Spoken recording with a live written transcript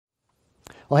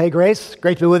Well, hey, Grace,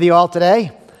 great to be with you all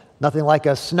today. Nothing like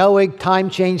a snowy, time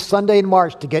change Sunday in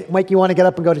March to make you want to get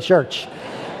up and go to church.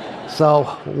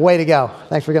 So, way to go.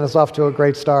 Thanks for getting us off to a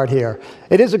great start here.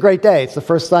 It is a great day. It's the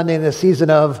first Sunday in the season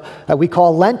of, we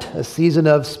call Lent, a season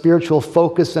of spiritual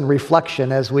focus and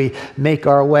reflection as we make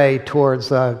our way towards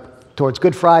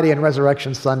Good Friday and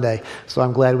Resurrection Sunday. So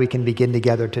I'm glad we can begin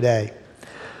together today.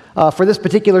 For this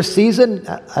particular season,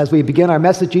 as we begin our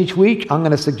message each week, I'm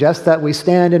going to suggest that we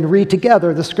stand and read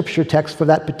together the scripture text for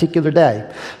that particular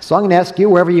day. So I'm going to ask you,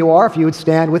 wherever you are, if you would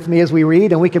stand with me as we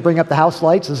read, and we can bring up the house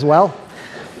lights as well.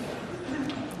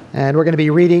 And we're going to be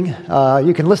reading,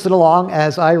 you can listen along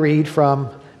as I read from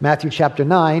Matthew chapter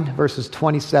 9, verses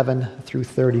 27 through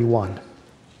 31.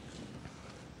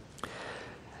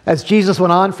 As Jesus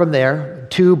went on from there,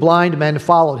 2 blind men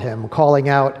followed him, calling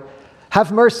out,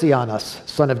 "Have mercy on us,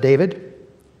 Son of David."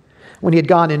 When he had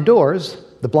gone indoors,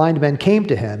 the blind men came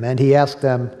to him, and he asked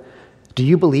them, "Do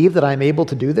you believe that I am able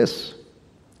to do this?"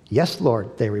 "Yes,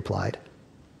 Lord," they replied.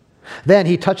 Then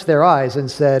he touched their eyes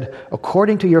and said,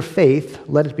 "According to your faith,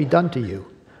 let it be done to you."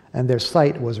 And their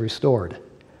sight was restored.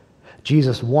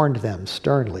 Jesus warned them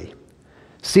sternly,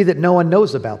 "See that no one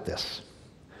knows about this."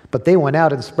 But they went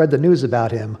out and spread the news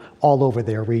about him all over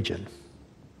their region.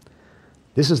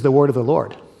 This is the word of the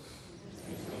Lord.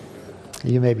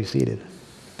 You may be seated.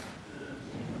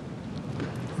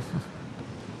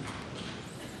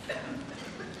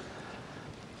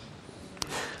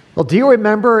 Well, do you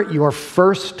remember your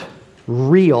first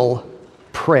real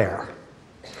prayer?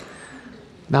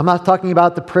 Now, I'm not talking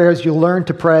about the prayers you learned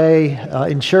to pray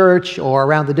in church or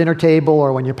around the dinner table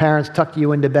or when your parents tucked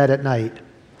you into bed at night.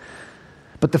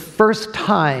 But the first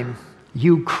time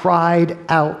you cried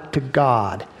out to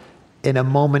God in a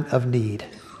moment of need,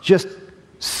 just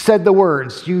said the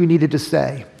words you needed to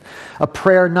say. A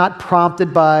prayer not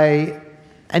prompted by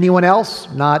anyone else,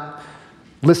 not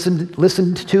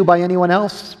listened to by anyone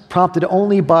else, prompted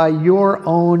only by your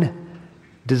own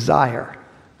desire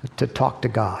to talk to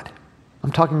God.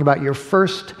 I'm talking about your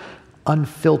first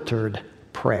unfiltered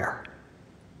prayer.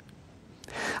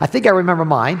 I think I remember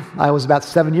mine. I was about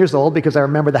 7 years old because I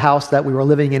remember the house that we were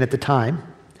living in at the time.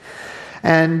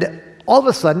 And all of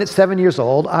a sudden, at 7 years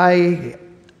old, I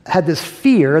had this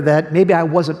fear that maybe I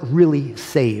wasn't really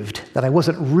saved, that I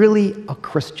wasn't really a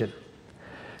Christian.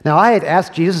 Now, I had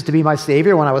asked Jesus to be my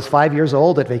Savior when I was 5 years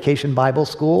old at Vacation Bible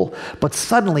School, but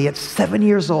suddenly at 7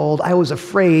 years old, I was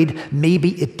afraid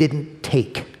maybe it didn't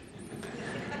take.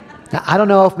 Now, I don't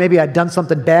know if maybe I'd done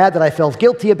something bad that I felt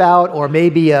guilty about, or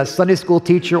maybe a Sunday school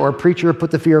teacher or preacher put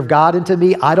the fear of God into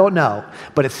me. I don't know.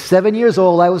 But at 7 years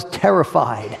old, I was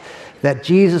terrified that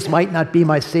Jesus might not be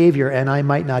my Savior and I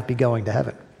might not be going to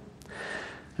heaven.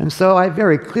 And so I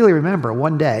very clearly remember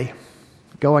one day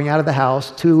going out of the house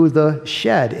to the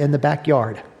shed in the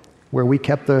backyard where we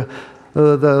kept the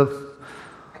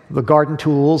garden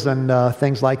tools and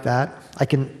things like that. I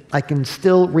can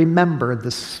still remember the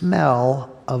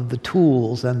smell of the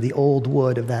tools and the old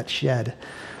wood of that shed.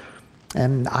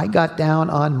 And I got down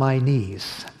on my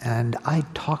knees and I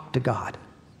talked to God.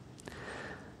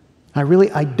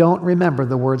 I don't remember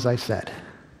the words I said.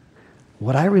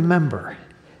 What I remember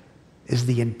is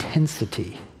the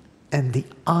intensity and the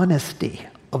honesty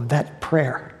of that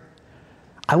prayer.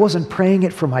 I wasn't praying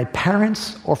it for my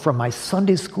parents or for my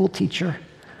Sunday school teacher.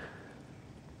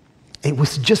 It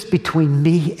was just between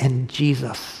me and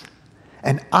Jesus.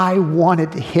 And I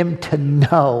wanted him to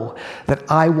know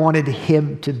that I wanted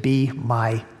him to be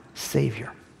my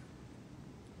Savior.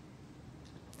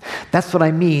 That's what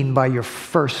I mean by your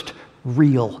first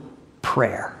real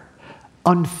prayer.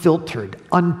 Unfiltered,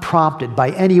 unprompted by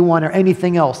anyone or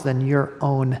anything else than your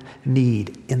own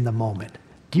need in the moment.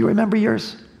 Do you remember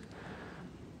yours?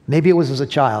 Maybe it was as a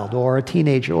child or a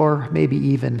teenager or maybe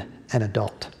even an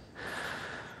adult.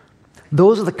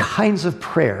 Those are the kinds of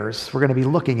prayers we're going to be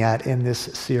looking at in this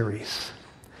series.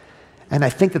 And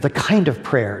I think that the kind of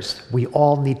prayers we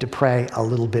all need to pray a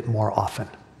little bit more often.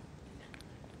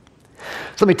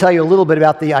 So let me tell you a little bit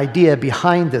about the idea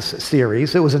behind this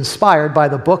series. It was inspired by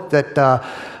the book that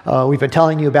we've been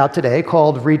telling you about today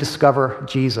called Rediscover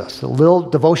Jesus, a little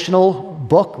devotional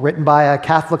book written by a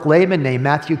Catholic layman named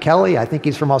Matthew Kelly. I think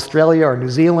he's from Australia or New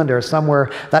Zealand or somewhere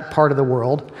that part of the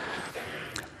world.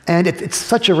 And it's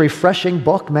such a refreshing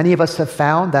book. Many of us have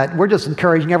found that we're just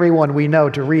encouraging everyone we know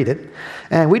to read it.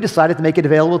 And we decided to make it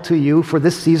available to you for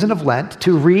this season of Lent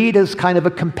to read as kind of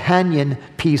a companion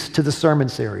piece to the sermon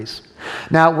series.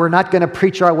 Now, we're not going to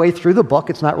preach our way through the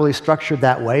book. It's not really structured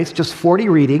that way. It's just 40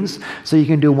 readings, so you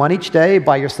can do one each day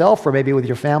by yourself or maybe with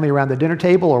your family around the dinner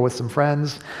table or with some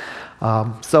friends.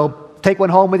 So take one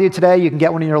home with you today. You can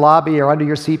get one in your lobby or under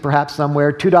your seat perhaps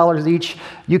somewhere. $2 each.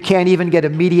 You can't even get a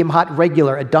medium hot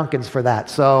regular at Dunkin's for that.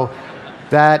 So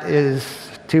that is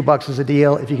 $2 is a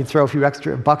deal. If you can throw a few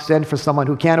extra bucks in for someone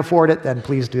who can't afford it, then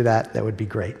please do that. That would be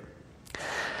great.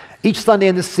 Each Sunday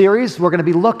in this series, we're going to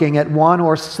be looking at one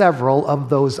or several of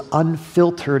those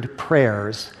unfiltered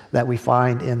prayers that we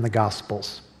find in the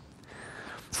Gospels.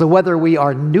 So whether we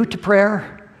are new to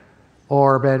prayer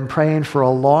or been praying for a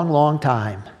long, long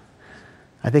time,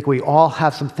 I think we all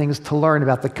have some things to learn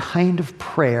about the kind of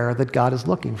prayer that God is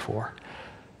looking for,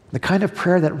 the kind of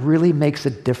prayer that really makes a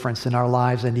difference in our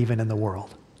lives and even in the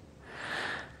world.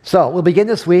 So we'll begin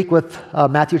this week with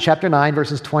Matthew chapter 9,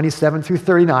 verses 27 through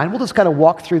 39. We'll just kind of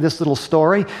walk through this little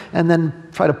story and then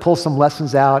try to pull some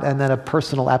lessons out and then a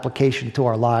personal application to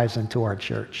our lives and to our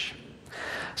church.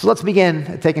 So let's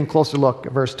begin taking a closer look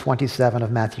at verse 27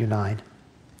 of Matthew 9.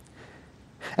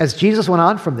 As Jesus went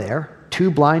on from there,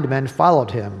 2 blind men followed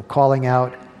him, calling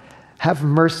out, "Have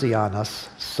mercy on us,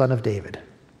 Son of David."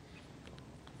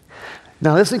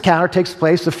 Now this encounter takes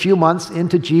place a few months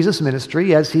into Jesus'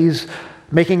 ministry as he's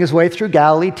making his way through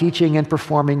Galilee, teaching and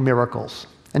performing miracles.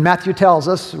 And Matthew tells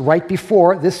us right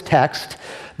before this text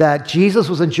that Jesus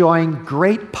was enjoying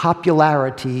great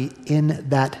popularity in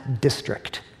that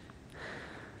district.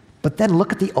 But then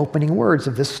look at the opening words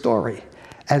of this story.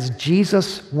 As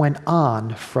Jesus went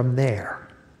on from there.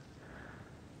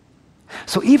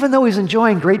 So even though he's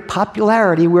enjoying great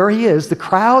popularity where he is, the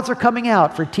crowds are coming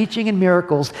out for teaching and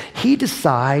miracles, he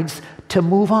decides to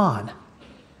move on.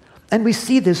 And we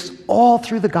see this all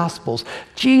through the Gospels.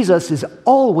 Jesus is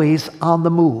always on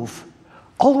the move,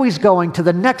 always going to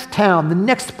the next town, the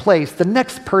next place, the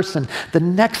next person, the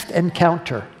next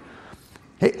encounter.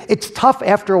 It's tough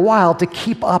after a while to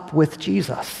keep up with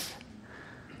Jesus.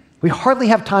 We hardly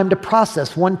have time to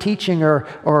process one teaching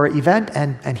or event,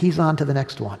 and he's on to the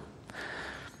next one.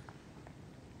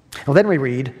 Well, then we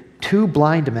read, 2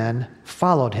 blind men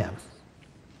followed him.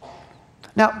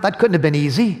 Now, that couldn't have been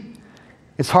easy.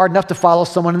 It's hard enough to follow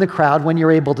someone in the crowd when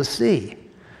you're able to see.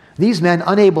 These men,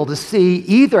 unable to see,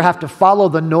 either have to follow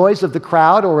the noise of the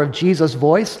crowd or of Jesus'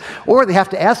 voice, or they have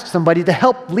to ask somebody to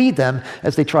help lead them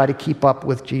as they try to keep up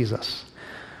with Jesus.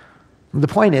 The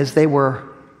point is, there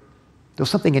was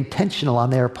something intentional on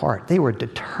their part. They were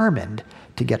determined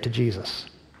to get to Jesus.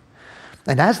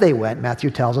 And as they went,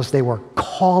 Matthew tells us, they were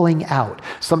calling out.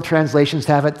 Some translations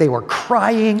have it, they were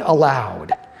crying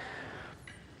aloud.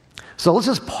 So let's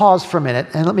just pause for a minute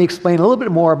and let me explain a little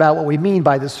bit more about what we mean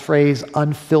by this phrase,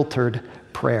 unfiltered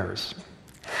prayers.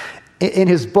 In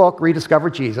his book,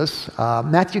 Rediscover Jesus,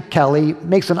 Matthew Kelly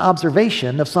makes an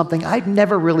observation of something I'd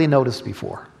never really noticed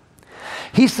before.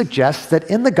 He suggests that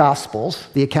in the Gospels,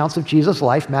 the accounts of Jesus'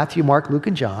 life, Matthew, Mark, Luke,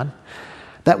 and John,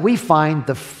 that we find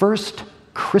the first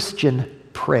Christian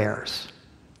prayers.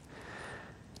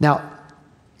 Now,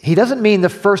 he doesn't mean the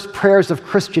first prayers of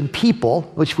Christian people,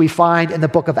 which we find in the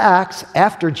book of Acts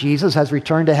after Jesus has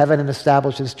returned to heaven and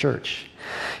established his church.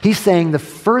 He's saying the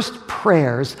first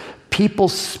prayers people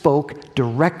spoke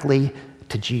directly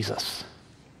to Jesus.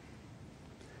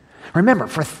 Remember,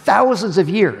 for thousands of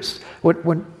years,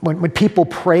 when people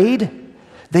prayed,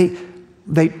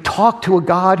 they talked to a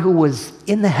God who was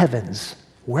in the heavens,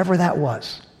 wherever that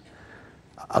was.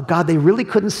 A God they really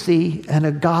couldn't see and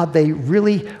a God they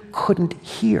really couldn't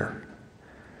hear.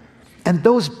 And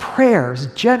those prayers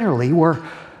generally were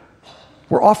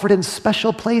offered in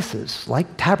special places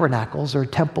like tabernacles or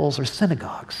temples or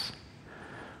synagogues.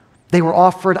 They were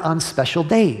offered on special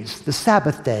days, the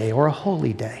Sabbath day or a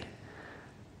holy day.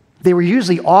 They were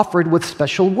usually offered with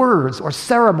special words or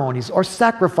ceremonies or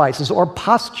sacrifices or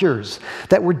postures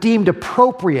that were deemed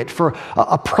appropriate for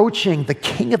approaching the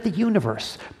King of the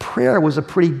universe. Prayer was a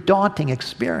pretty daunting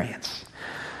experience.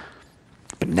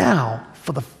 But now,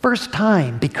 for the first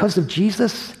time, because of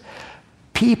Jesus,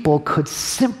 people could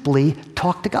simply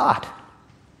talk to God.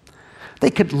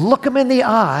 They could look him in the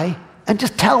eye and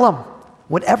just tell him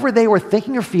whatever they were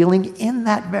thinking or feeling in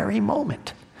that very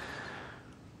moment.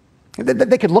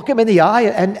 They could look him in the eye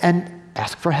and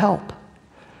ask for help.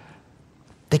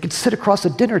 They could sit across a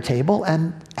dinner table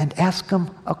and ask him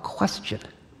a question.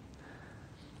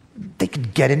 They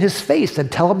could get in his face and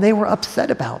tell him they were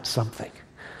upset about something.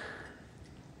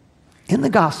 In the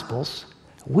Gospels,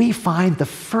 we find the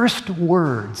first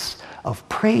words of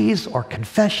praise or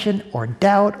confession or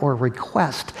doubt or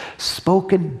request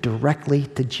spoken directly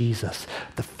to Jesus,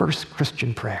 the first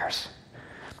Christian prayers.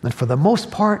 And for the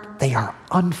most part, they are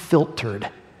unfiltered,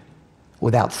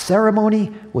 without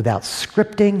ceremony, without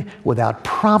scripting, without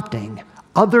prompting,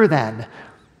 other than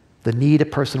the need a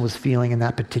person was feeling in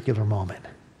that particular moment.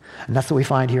 And that's what we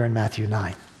find here in Matthew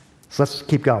 9. So let's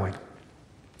keep going.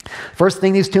 First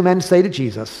thing these two men say to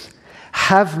Jesus,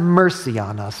 "Have mercy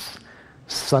on us,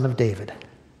 Son of David."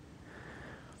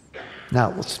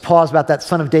 Now, let's pause about that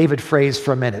Son of David phrase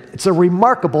for a minute. It's a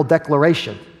remarkable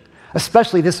declaration,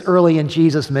 especially this early in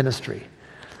Jesus' ministry.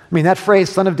 I mean, that phrase,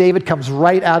 Son of David, comes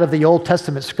right out of the Old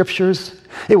Testament scriptures.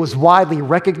 It was widely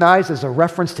recognized as a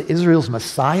reference to Israel's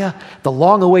Messiah, the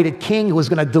long-awaited king who was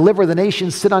going to deliver the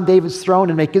nation, sit on David's throne,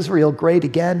 and make Israel great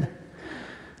again.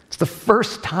 It's the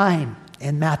first time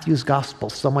in Matthew's gospel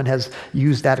someone has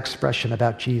used that expression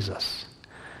about Jesus.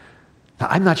 Now,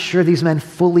 I'm not sure these men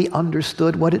fully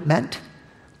understood what it meant,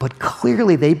 but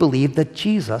clearly they believed that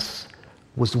Jesus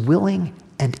was willing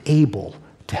and able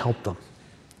to help them.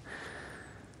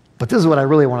 But this is what I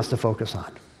really want us to focus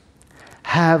on.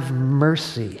 Have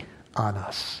mercy on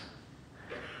us.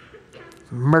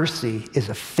 Mercy is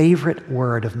a favorite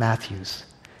word of Matthew's.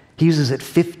 He uses it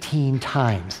 15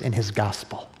 times in his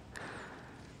gospel.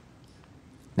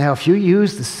 Now, if you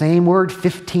use the same word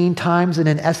 15 times in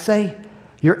an essay,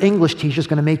 your English teacher is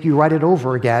going to make you write it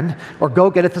over again, or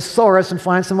go get a thesaurus and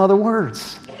find some other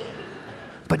words.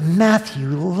 But Matthew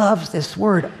loves this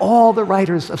word. All the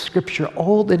writers of Scripture,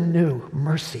 old and new,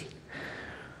 mercy.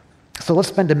 So let's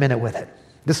spend a minute with it.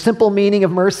 The simple meaning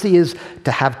of mercy is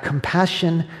to have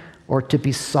compassion or to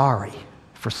be sorry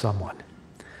for someone.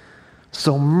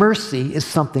 So mercy is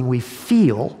something we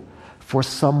feel for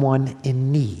someone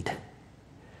in need.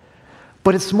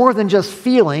 But it's more than just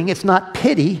feeling. It's not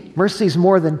pity. Mercy is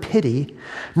more than pity.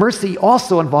 Mercy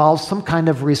also involves some kind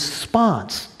of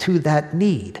response to that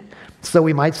need. So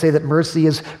we might say that mercy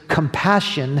is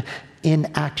compassion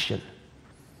in action.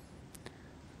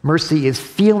 Mercy is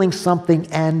feeling something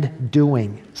and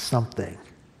doing something.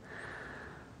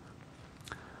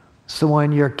 So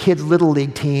when your kid's Little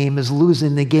League team is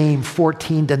losing the game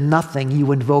 14-0,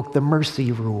 you invoke the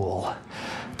mercy rule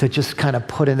to just kind of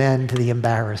put an end to the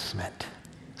embarrassment.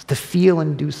 It's to feel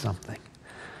and do something.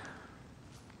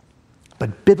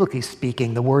 But biblically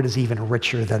speaking, the word is even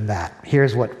richer than that.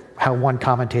 Here's how one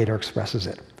commentator expresses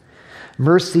it.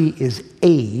 Mercy is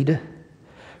aid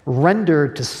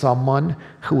rendered to someone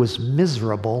who is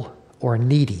miserable or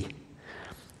needy,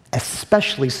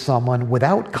 especially someone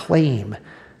without claim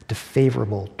to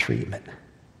favorable treatment.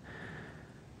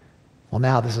 Well,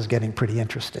 now this is getting pretty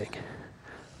interesting.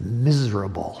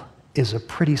 Miserable is a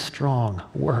pretty strong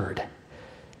word.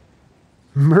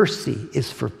 Mercy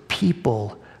is for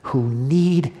people who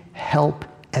need help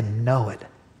and know it.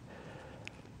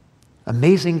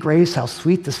 Amazing grace, how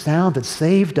sweet the sound that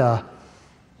saved a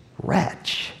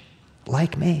wretch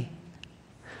like me.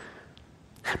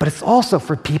 But it's also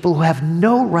for people who have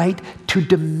no right to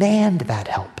demand that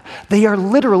help. They are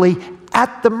literally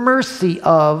at the mercy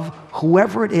of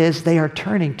whoever it is they are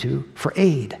turning to for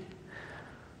aid.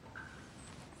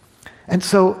 And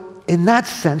so, in that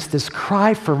sense, this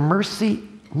cry for mercy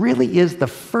really is the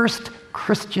first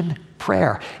Christian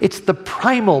prayer. It's the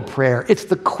primal prayer. It's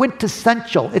the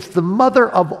quintessential. It's the mother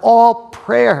of all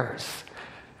prayers.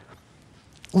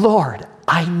 Lord,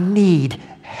 I need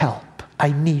help.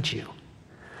 I need you.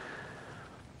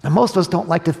 And most of us don't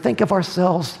like to think of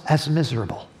ourselves as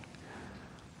miserable.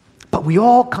 But we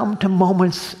all come to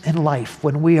moments in life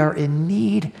when we are in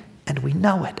need and we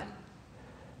know it.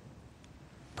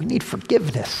 We need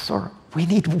forgiveness, or we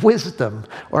need wisdom,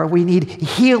 or we need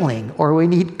healing, or we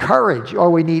need courage, or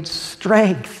we need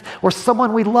strength, or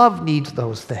someone we love needs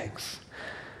those things.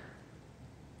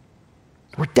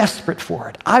 We're desperate for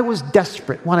it. I was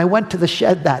desperate when I went to the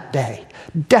shed that day,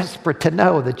 desperate to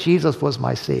know that Jesus was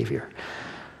my Savior.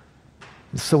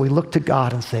 And so we look to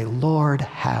God and say, Lord,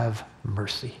 have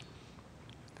mercy.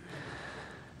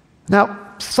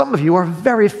 Now, some of you are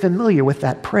very familiar with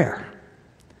that prayer.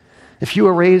 If you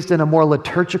were raised in a more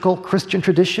liturgical Christian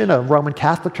tradition, a Roman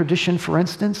Catholic tradition, for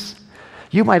instance,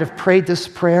 you might have prayed this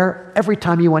prayer every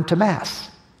time you went to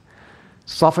Mass.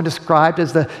 It's often described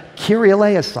as the Kyrie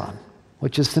eleison,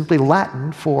 which is simply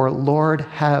Latin for Lord,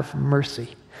 have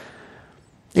mercy.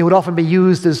 It would often be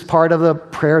used as part of the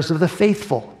prayers of the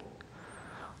faithful.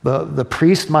 The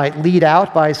priest might lead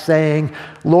out by saying,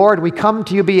 Lord, we come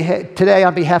to you today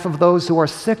on behalf of those who are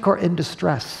sick or in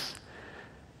distress.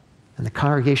 And the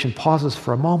congregation pauses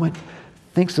for a moment,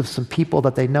 thinks of some people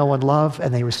that they know and love,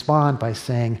 and they respond by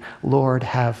saying, Lord,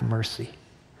 have mercy.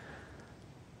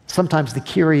 Sometimes the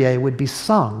Kyrie would be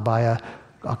sung by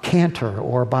a cantor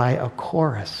or by a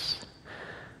chorus.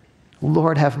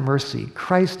 Lord, have mercy.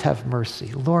 Christ, have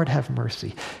mercy. Lord, have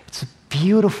mercy. It's a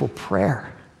beautiful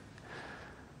prayer.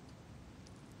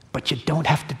 But you don't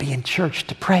have to be in church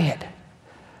to pray it.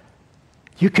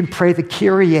 You can pray the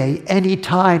Kyrie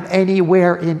anytime,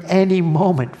 anywhere, in any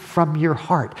moment from your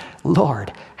heart.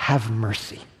 Lord, have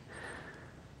mercy.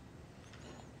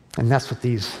 And that's what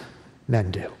these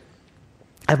men do.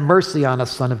 Have mercy on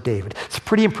us, Son of David. It's a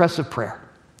pretty impressive prayer.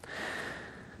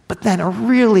 But then a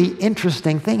really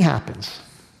interesting thing happens.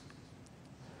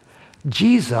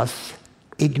 Jesus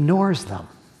ignores them.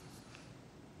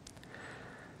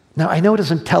 Now, I know it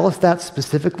doesn't tell us that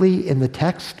specifically in the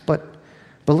text, but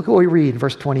look at what we read in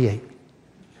verse 28.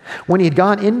 When he had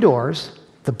gone indoors,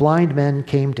 the blind men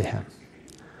came to him.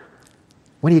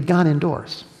 When he had gone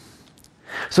indoors.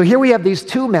 So here we have these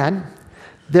two men.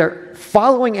 They're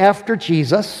following after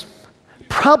Jesus,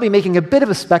 probably making a bit of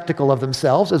a spectacle of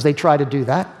themselves as they try to do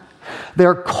that.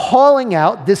 They're calling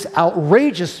out this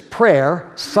outrageous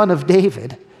prayer, Son of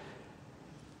David,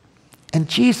 and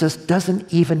Jesus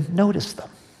doesn't even notice them.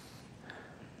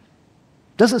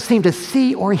 Doesn't seem to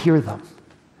see or hear them.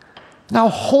 Now,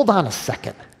 hold on a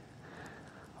second.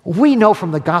 We know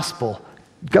from the gospel,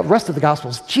 the rest of the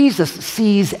gospels, Jesus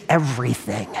sees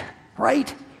everything,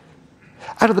 right?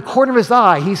 Out of the corner of his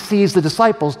eye, he sees the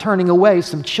disciples turning away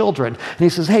some children, and he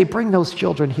says, hey, bring those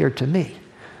children here to me.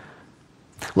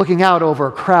 Looking out over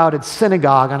a crowded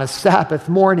synagogue on a Sabbath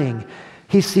morning,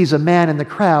 he sees a man in the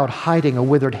crowd hiding a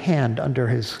withered hand under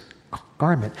his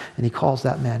garment, and he calls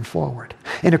that man forward.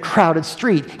 In a crowded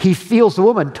street, he feels a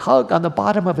woman tug on the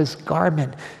bottom of his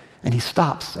garment, and he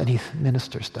stops and he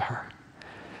ministers to her.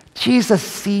 Jesus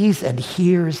sees and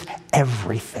hears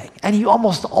everything, and he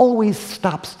almost always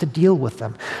stops to deal with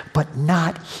them, but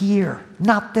not here,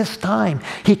 not this time.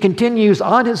 He continues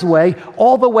on his way,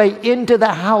 all the way into the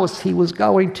house he was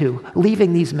going to,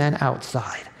 leaving these men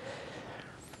outside.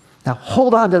 Now,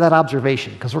 hold on to that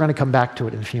observation, because we're going to come back to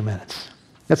it in a few minutes.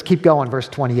 Let's keep going, verse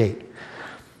 28.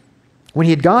 When he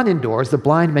had gone indoors, the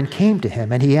blind men came to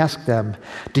him, and he asked them,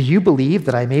 do you believe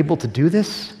that I'm able to do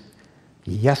this?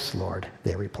 Yes, Lord,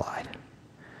 they replied.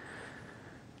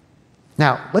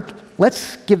 Now,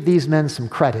 let's give these men some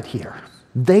credit here.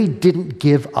 They didn't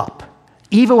give up,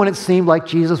 even when it seemed like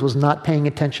Jesus was not paying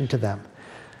attention to them.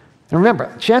 And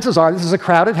remember, chances are this is a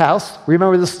crowded house.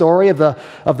 Remember the story of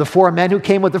the four men who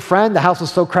came with a friend? The house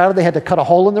was so crowded they had to cut a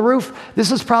hole in the roof.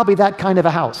 This is probably that kind of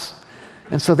a house.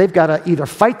 And so they've got to either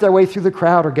fight their way through the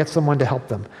crowd or get someone to help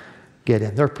them get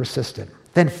in. They're persistent.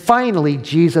 Then finally,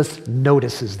 Jesus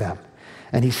notices them.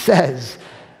 And he says,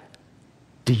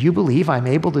 do you believe I'm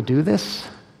able to do this?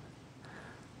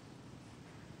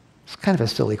 It's kind of a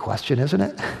silly question, isn't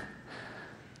it?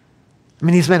 I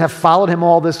mean, these men have followed him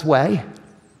all this way.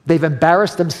 They've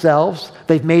embarrassed themselves.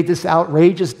 They've made this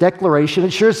outrageous declaration.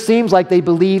 It sure seems like they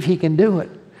believe he can do it.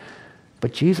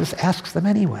 But Jesus asks them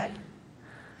anyway.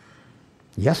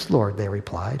 Yes, Lord, they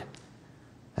replied.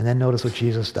 And then notice what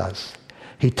Jesus does.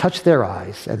 He touched their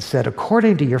eyes and said,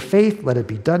 according to your faith, let it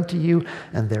be done to you.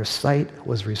 And their sight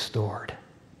was restored.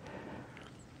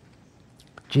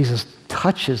 Jesus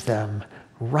touches them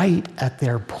right at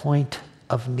their point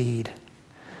of need,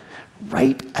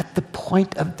 right at the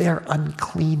point of their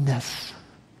uncleanness.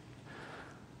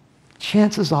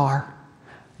 Chances are,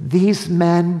 these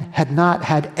men had not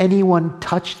had anyone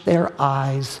touch their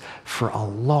eyes for a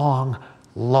long,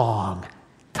 long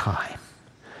time.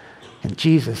 And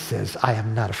Jesus says, I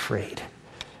am not afraid.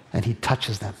 And he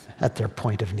touches them at their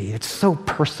point of need. It's so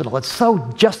personal. It's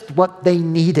so just what they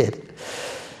needed.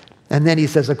 And then he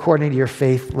says, according to your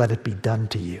faith, let it be done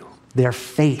to you. Their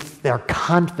faith, their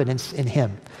confidence in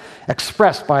him,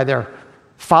 expressed by their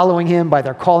following him, by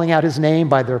their calling out his name,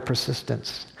 by their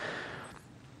persistence.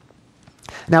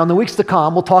 Now, in the weeks to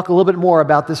come, we'll talk a little bit more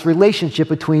about this relationship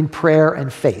between prayer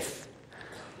and faith.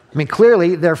 I mean,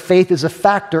 clearly, their faith is a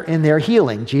factor in their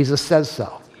healing. Jesus says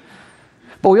so.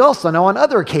 But we also know on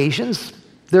other occasions,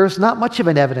 there's not much of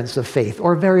an evidence of faith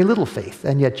or very little faith,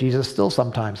 and yet Jesus still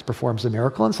sometimes performs a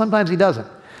miracle, and sometimes he doesn't.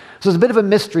 So there's a bit of a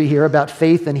mystery here about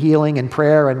faith and healing and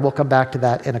prayer, and we'll come back to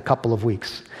that in a couple of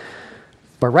weeks.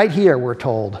 But right here, we're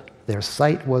told their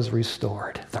sight was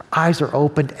restored. Their eyes are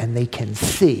opened, and they can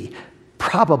see,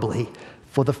 probably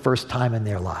for the first time in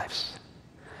their lives.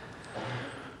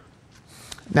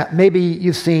 Now, maybe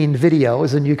you've seen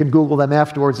videos, and you can Google them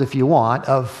afterwards if you want,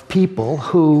 of people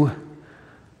who,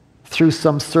 through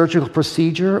some surgical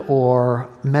procedure or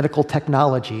medical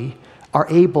technology, are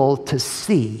able to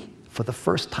see for the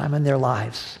first time in their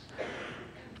lives,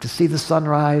 to see the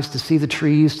sunrise, to see the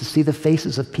trees, to see the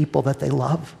faces of people that they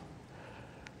love.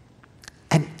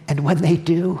 And when they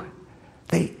do,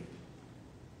 they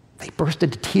burst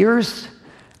into tears,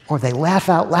 or they laugh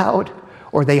out loud,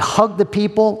 or they hug the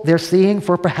people they're seeing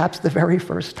for perhaps the very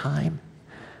first time.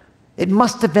 It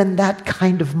must have been that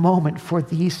kind of moment for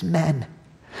these men.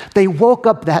 They woke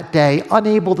up that day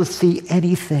unable to see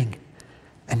anything,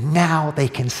 and now they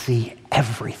can see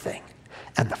everything.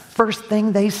 And the first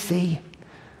thing they see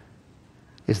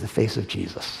is the face of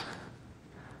Jesus.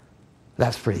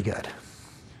 That's pretty good.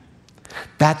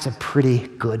 That's a pretty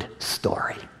good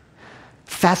story.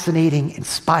 Fascinating,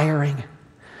 inspiring.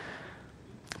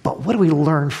 But what do we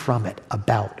learn from it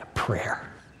about prayer?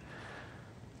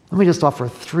 Let me just offer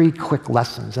 3 quick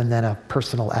lessons and then a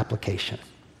personal application.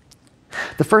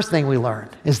 The first thing we learn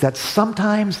is that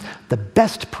sometimes the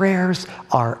best prayers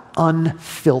are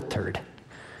unfiltered. I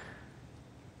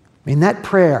mean, that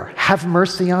prayer, "Have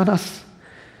mercy on us,"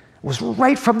 was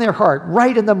right from their heart,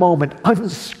 right in the moment,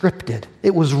 unscripted.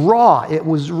 It was raw. It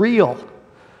was real.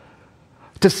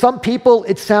 To some people,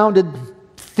 it sounded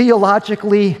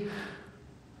theologically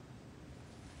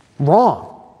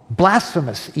wrong,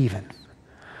 blasphemous even.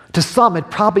 To some, it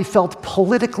probably felt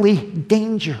politically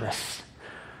dangerous.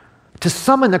 To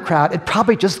some in the crowd, it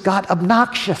probably just got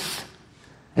obnoxious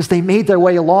as they made their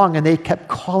way along and they kept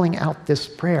calling out this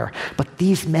prayer. But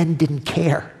these men didn't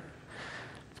care.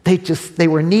 They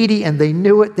were needy and they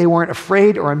knew it. They weren't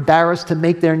afraid or embarrassed to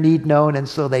make their need known, and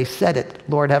so they said it,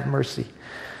 "Lord, have mercy."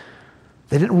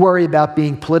 They didn't worry about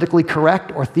being politically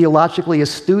correct or theologically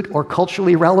astute or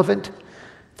culturally relevant.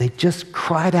 They just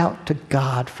cried out to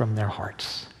God from their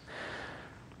hearts.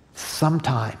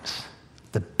 Sometimes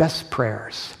the best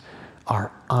prayers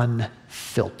are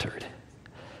unfiltered.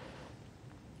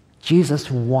 Jesus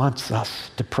wants us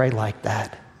to pray like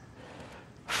that,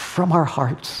 from our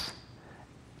hearts,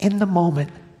 in the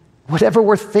moment. Whatever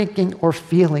we're thinking or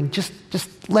feeling, just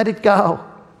let it go.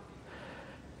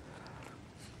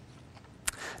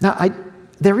 Now,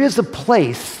 there is a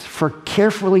place for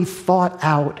carefully thought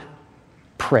out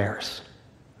prayers.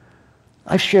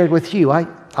 I've shared with you, I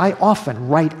often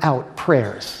write out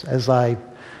prayers as I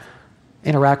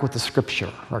interact with the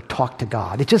scripture or talk to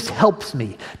God. It just helps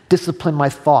me discipline my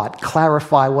thought,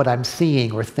 clarify what I'm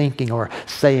seeing or thinking or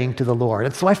saying to the Lord.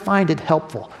 And so I find it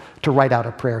helpful to write out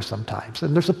a prayer sometimes.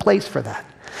 And there's a place for that.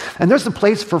 And there's a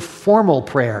place for formal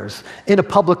prayers in a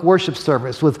public worship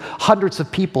service with hundreds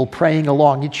of people praying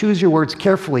along. You choose your words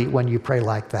carefully when you pray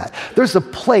like that. There's a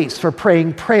place for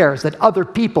praying prayers that other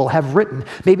people have written,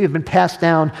 maybe have been passed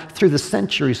down through the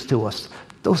centuries to us.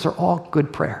 Those are all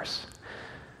good prayers.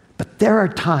 But there are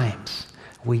times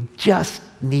we just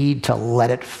need to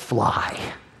let it fly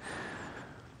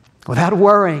without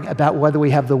worrying about whether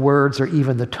we have the words or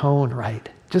even the tone right.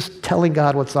 Just telling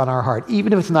God what's on our heart,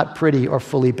 even if it's not pretty or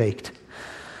fully baked.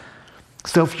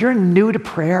 So if you're new to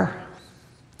prayer,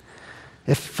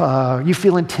 if you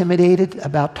feel intimidated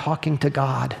about talking to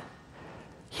God,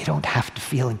 you don't have to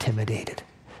feel intimidated.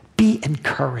 Be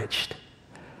encouraged.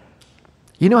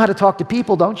 You know how to talk to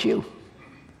people, don't you?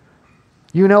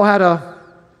 You know how to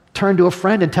turn to a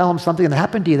friend and tell them something that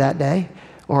happened to you that day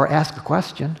or ask a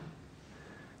question.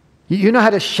 You know how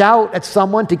to shout at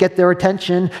someone to get their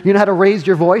attention. You know how to raise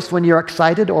your voice when you're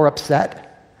excited or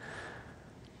upset.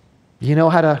 You know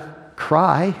how to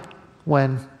cry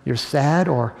when you're sad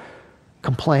or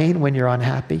complain when you're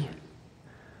unhappy.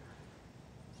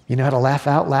 You know how to laugh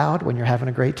out loud when you're having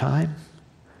a great time.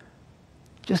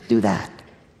 Just do that.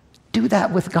 Do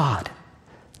that with God.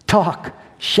 Talk,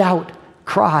 shout,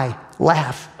 cry,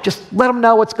 laugh. Just let him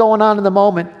know what's going on in the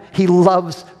moment. He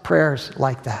loves prayers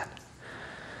like that.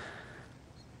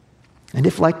 And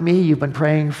if, like me, you've been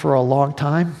praying for a long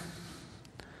time,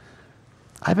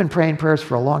 I've been praying prayers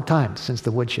for a long time, since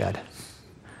the woodshed.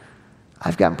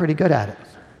 I've gotten pretty good at it.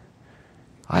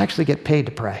 I actually get paid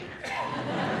to pray.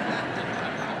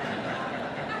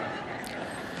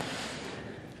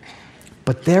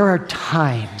 But there are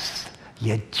times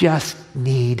you just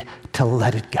need to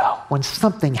let it go. When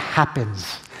something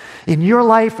happens in your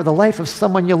life or the life of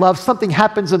someone you love, something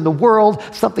happens in the world,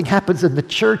 something happens in the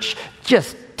church,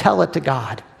 just tell it to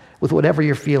God with whatever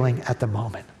you're feeling at the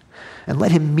moment. And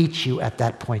let him meet you at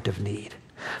that point of need.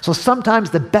 So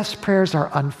sometimes the best prayers are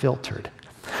unfiltered.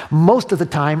 Most of the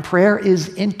time, prayer is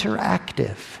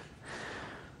interactive.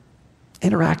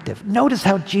 Interactive. Notice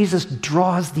how Jesus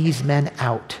draws these men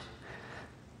out.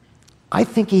 I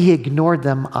think he ignored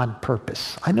them on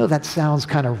purpose. I know that sounds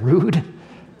kind of rude,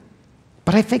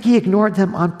 but I think he ignored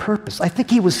them on purpose. I think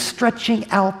he was stretching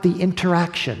out the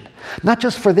interaction, not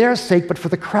just for their sake, but for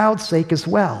the crowd's sake as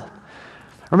well.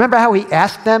 Remember how he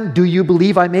asked them, "Do you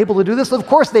believe I'm able to do this?" Of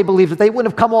course they believed it. They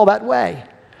wouldn't have come all that way.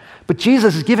 But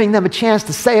Jesus is giving them a chance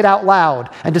to say it out loud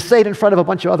and to say it in front of a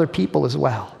bunch of other people as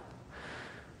well.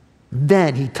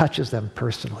 Then he touches them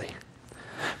personally.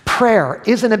 Prayer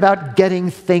isn't about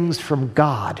getting things from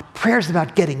God. Prayer is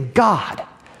about getting God,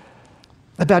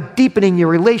 about deepening your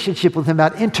relationship with him,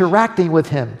 about interacting with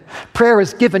him. Prayer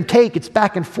is give and take. It's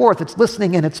back and forth. It's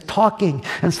listening and it's talking.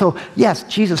 And so, yes,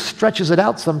 Jesus stretches it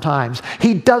out sometimes.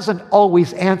 He doesn't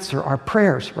always answer our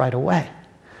prayers right away.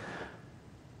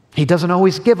 He doesn't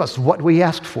always give us what we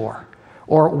asked for,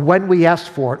 or when we asked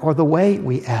for it, or the way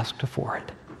we asked for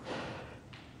it.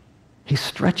 He's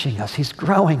stretching us. He's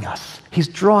growing us. He's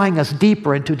drawing us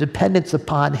deeper into dependence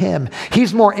upon Him.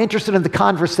 He's more interested in the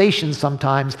conversation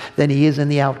sometimes than He is in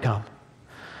the outcome.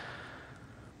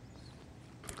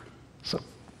 So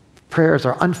prayers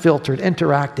are unfiltered,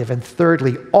 interactive, and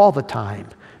thirdly, all the time,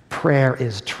 prayer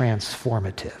is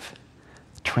transformative.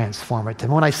 Transformative.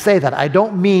 When I say that, I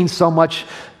don't mean so much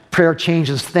prayer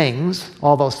changes things,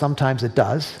 although sometimes it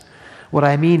does. What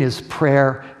I mean is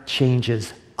prayer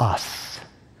changes us.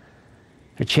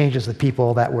 It changes the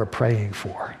people that we're praying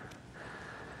for.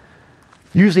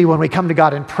 Usually when we come to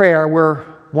God in prayer, we're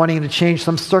wanting to change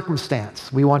some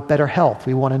circumstance. We want better health.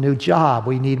 We want a new job.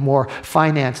 We need more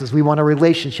finances. We want a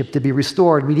relationship to be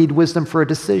restored. We need wisdom for a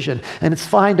decision. And it's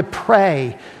fine to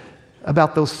pray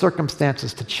about those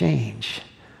circumstances to change.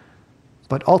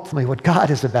 But ultimately, what God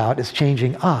is about is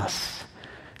changing us,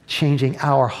 changing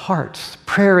our hearts.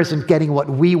 Prayer isn't getting what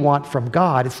we want from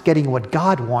God. It's getting what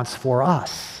God wants for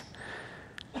us.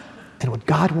 And what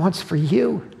God wants for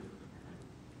you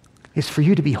is for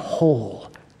you to be whole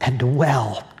and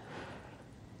well,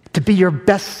 to be your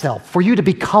best self, for you to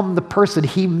become the person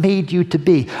He made you to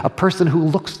be, a person who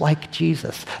looks like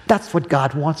Jesus. That's what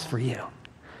God wants for you.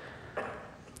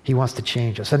 He wants to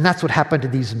change us. And that's what happened to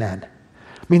these men.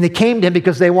 I mean, they came to Him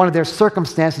because they wanted their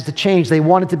circumstances to change. They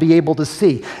wanted to be able to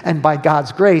see. And by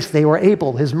God's grace, they were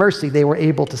able, His mercy, they were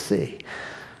able to see.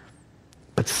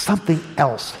 But something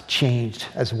else changed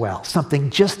as well, something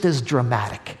just as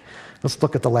dramatic. Let's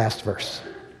look at the last verse.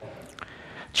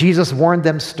 Jesus warned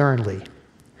them sternly,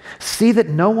 "See that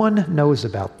no one knows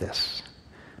about this."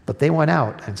 But they went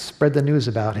out and spread the news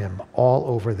about Him all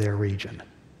over their region.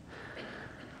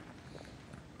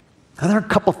 Now, there are a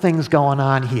couple things going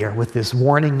on here with this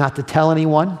warning not to tell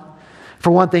anyone.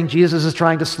 For one thing, Jesus is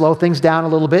trying to slow things down a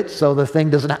little bit so the thing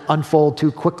doesn't unfold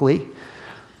too quickly.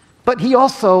 But He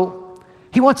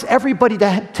wants everybody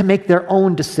to make their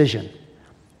own decision,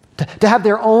 to have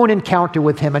their own encounter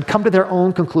with Him and come to their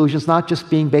own conclusions, not just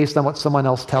being based on what someone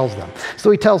else tells them.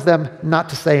 So He tells them not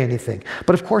to say anything.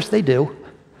 But of course they do.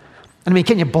 I mean,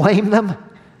 can you blame them?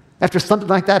 After something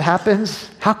like that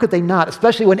happens, how could they not?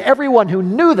 Especially when everyone who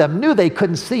knew them knew they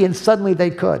couldn't see, and suddenly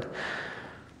they could.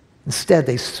 Instead,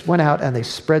 they went out and they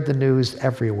spread the news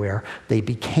everywhere. They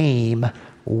became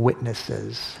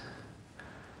witnesses.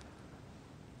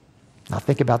 Now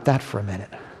think about that for a minute.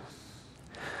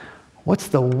 What's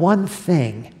the one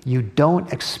thing you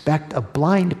don't expect a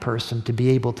blind person to be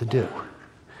able to do?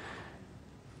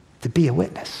 To be a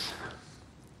witness.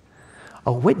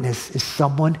 A witness is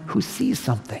someone who sees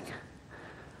something,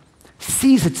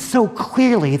 sees it so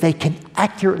clearly they can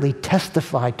accurately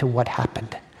testify to what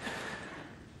happened.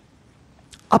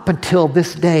 Up until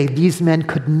this day, these men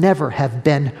could never have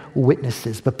been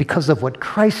witnesses, but because of what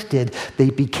Christ did, they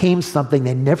became something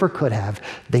they never could have.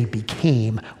 They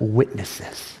became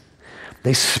witnesses.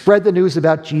 They spread the news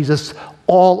about Jesus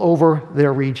all over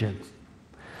their region.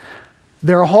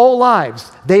 Their whole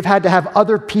lives, they've had to have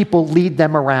other people lead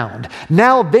them around.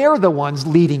 Now they're the ones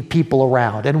leading people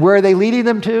around. And where are they leading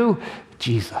them to?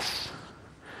 Jesus.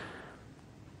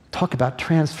 Talk about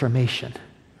transformation.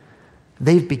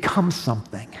 They've become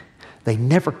something they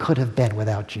never could have been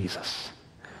without Jesus.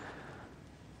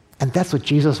 And that's what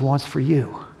Jesus wants for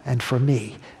you and for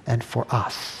me and for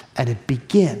us. And it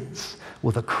begins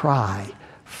with a cry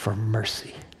for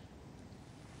mercy.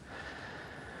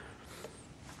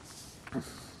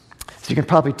 So you can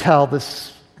probably tell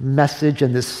this message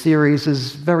and this series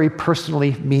is very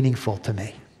personally meaningful to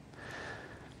me.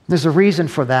 There's a reason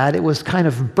for that. It was kind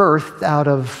of birthed out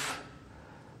of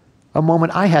a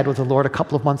moment I had with the Lord a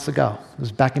couple of months ago. It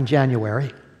was back in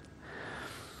January.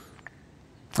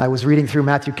 I was reading through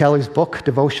Matthew Kelly's book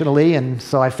devotionally, and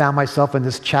so I found myself in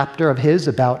this chapter of his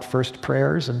about first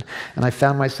prayers, and I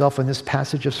found myself in this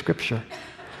passage of Scripture.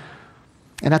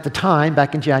 And at the time,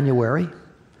 back in January,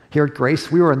 here at Grace,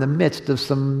 we were in the midst of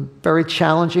some very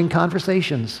challenging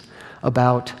conversations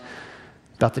about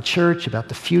the church, about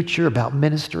the future, about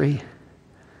ministry.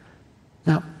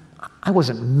 Now, I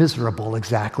wasn't miserable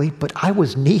exactly, but I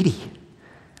was needy.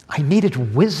 I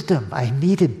needed wisdom. I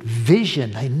needed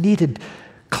vision. I needed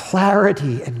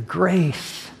clarity and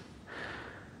grace.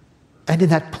 And in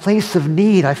that place of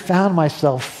need, I found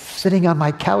myself sitting on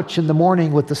my couch in the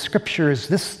morning with the Scriptures,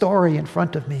 this story in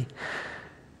front of me.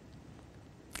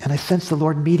 And I sensed the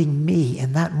Lord meeting me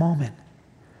in that moment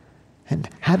and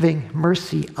having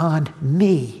mercy on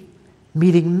me,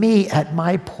 meeting me at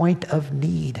my point of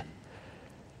need.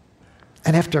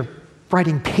 And after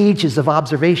writing pages of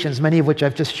observations, many of which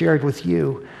I've just shared with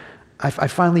you, I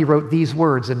finally wrote these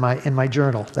words in my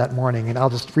journal that morning, and I'll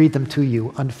just read them to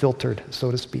you, unfiltered, so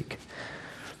to speak.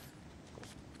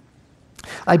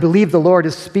 I believe the Lord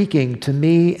is speaking to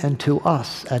me and to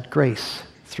us at Grace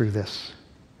through this,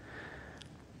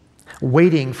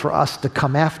 waiting for us to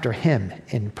come after him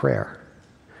in prayer,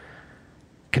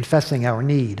 confessing our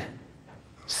need,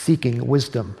 seeking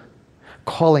wisdom,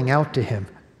 calling out to him,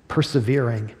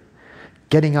 persevering,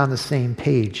 getting on the same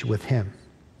page with him.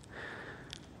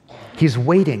 He's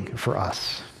waiting for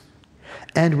us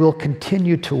and will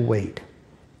continue to wait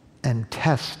and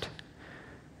test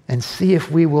and see if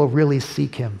we will really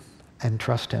seek him and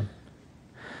trust him.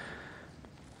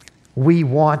 We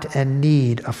want and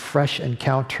need a fresh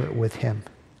encounter with him.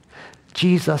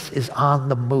 Jesus is on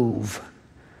the move.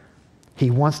 He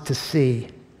wants to see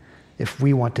if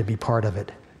we want to be part of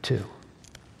it too.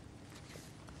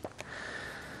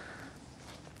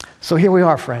 So here we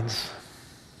are, friends,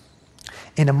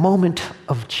 in a moment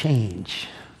of change,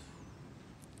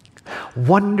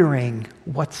 wondering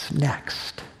what's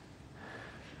next,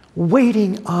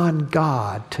 waiting on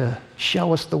God to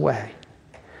show us the way.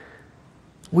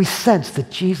 We sense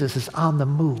that Jesus is on the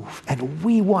move, and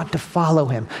we want to follow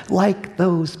him like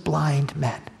those blind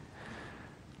men.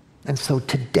 And so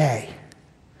today,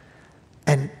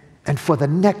 and for the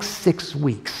next 6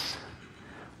 weeks,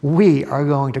 we are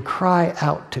going to cry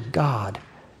out to God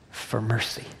for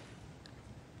mercy.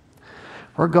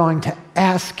 We're going to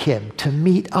ask him to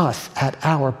meet us at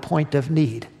our point of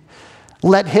need.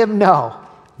 Let him know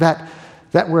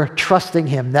that we're trusting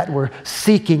him, that we're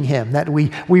seeking him, that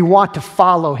we want to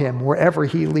follow him wherever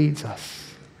he leads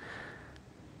us.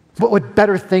 What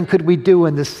better thing could we do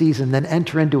in this season than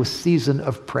enter into a season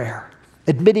of prayer?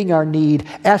 Admitting our need,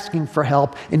 asking for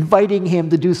help, inviting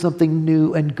him to do something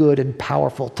new and good and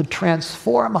powerful, to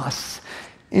transform us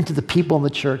into the people in the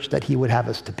church that he would have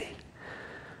us to be.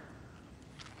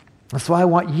 And so I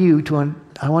want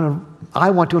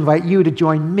to invite you to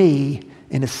join me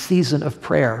in a season of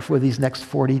prayer for these next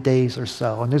 40 days or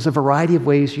so. And there's a variety of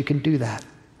ways you can do that.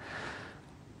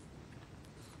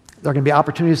 There are going to be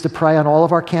opportunities to pray on all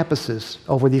of our campuses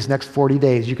over these next 40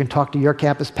 days. You can talk to your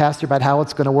campus pastor about how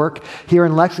it's going to work. Here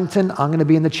in Lexington, I'm going to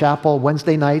be in the chapel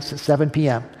Wednesday nights at 7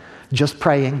 p.m. Just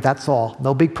praying, that's all.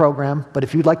 No big program. But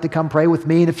if you'd like to come pray with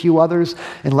me and a few others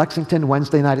in Lexington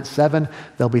Wednesday night at 7,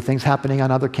 there'll be things happening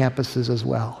on other campuses as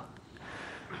well.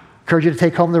 Encourage you to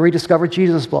take home the Rediscover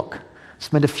Jesus book.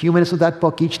 Spend a few minutes with that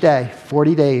book each day,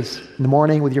 40 days, in the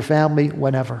morning with your family,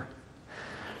 whenever.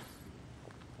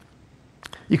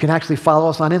 You can actually follow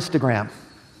us on Instagram.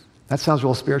 That sounds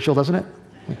real spiritual, doesn't it?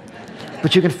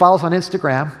 But you can follow us on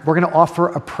Instagram. We're going to offer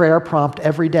a prayer prompt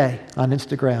every day on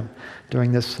Instagram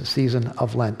during this season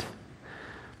of Lent.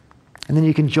 And then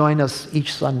you can join us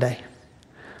each Sunday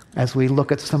as we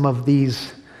look at some of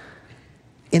these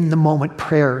in-the-moment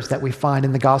prayers that we find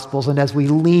in the Gospels and as we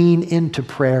lean into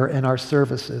prayer in our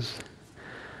services.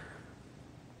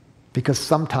 Because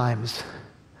sometimes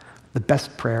the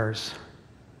best prayers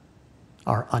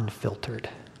are unfiltered.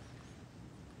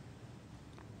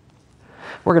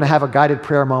 We're going to have a guided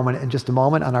prayer moment in just a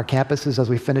moment on our campuses as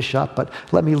we finish up, but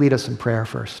let me lead us in prayer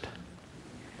first.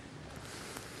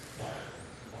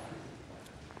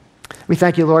 We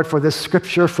thank you, Lord, for this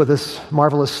scripture, for this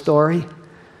marvelous story,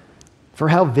 for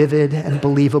how vivid and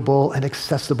believable and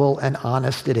accessible and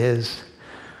honest it is.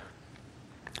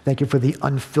 Thank you for the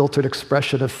unfiltered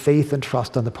expression of faith and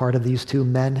trust on the part of these two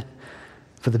men,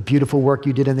 for the beautiful work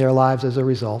you did in their lives as a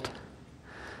result.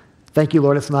 Thank you,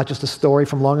 Lord, it's not just a story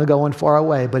from long ago and far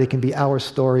away, but it can be our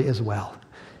story as well,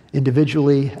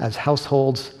 individually, as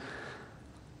households,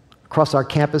 across our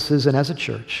campuses, and as a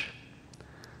church.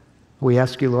 We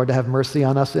ask you, Lord, to have mercy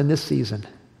on us in this season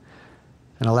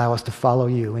and allow us to follow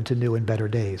you into new and better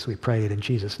days. We pray it in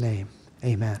Jesus' name.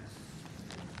 Amen.